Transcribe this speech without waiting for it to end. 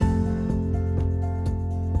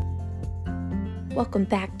Welcome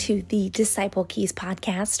back to the Disciple Keys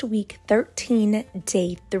podcast, week 13,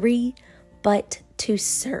 day 3, but to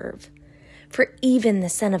serve. For even the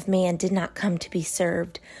Son of Man did not come to be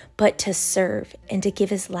served, but to serve and to give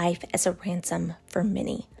his life as a ransom for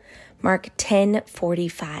many. Mark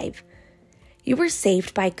 10:45. You were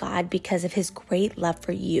saved by God because of his great love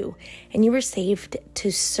for you, and you were saved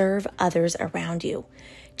to serve others around you.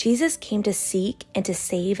 Jesus came to seek and to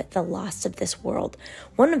save the lost of this world,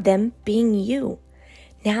 one of them being you.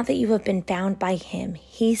 Now that you have been found by him,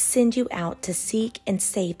 he sends you out to seek and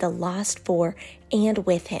save the lost for and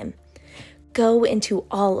with him. Go into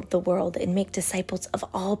all of the world and make disciples of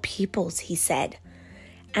all peoples, he said.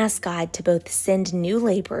 Ask God to both send new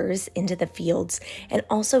laborers into the fields and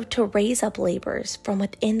also to raise up laborers from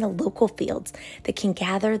within the local fields that can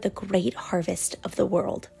gather the great harvest of the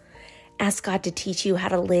world. Ask God to teach you how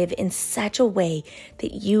to live in such a way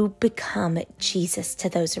that you become Jesus to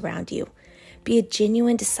those around you. Be a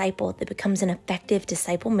genuine disciple that becomes an effective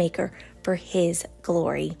disciple maker for his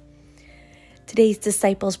glory. Today's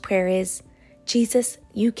disciples' prayer is, Jesus,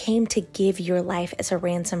 you came to give your life as a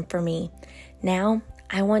ransom for me. Now,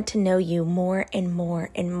 I want to know you more and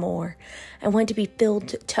more and more. I want to be filled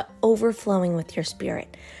to overflowing with your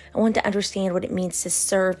spirit. I want to understand what it means to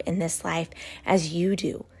serve in this life as you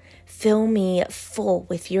do. Fill me full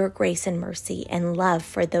with your grace and mercy and love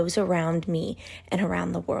for those around me and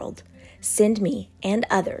around the world. Send me and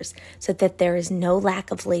others so that there is no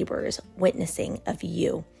lack of laborers witnessing of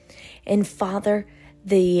you. And Father,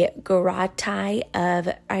 the Garatai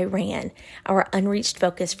of Iran, our unreached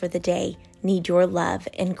focus for the day, need your love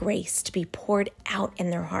and grace to be poured out in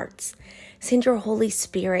their hearts. Send your Holy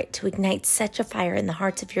Spirit to ignite such a fire in the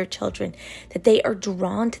hearts of your children that they are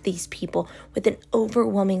drawn to these people with an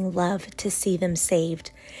overwhelming love to see them saved.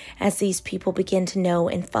 As these people begin to know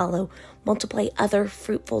and follow, multiply other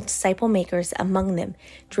fruitful disciple makers among them,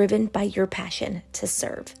 driven by your passion to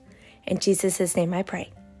serve. In Jesus' name I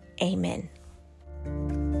pray. Amen.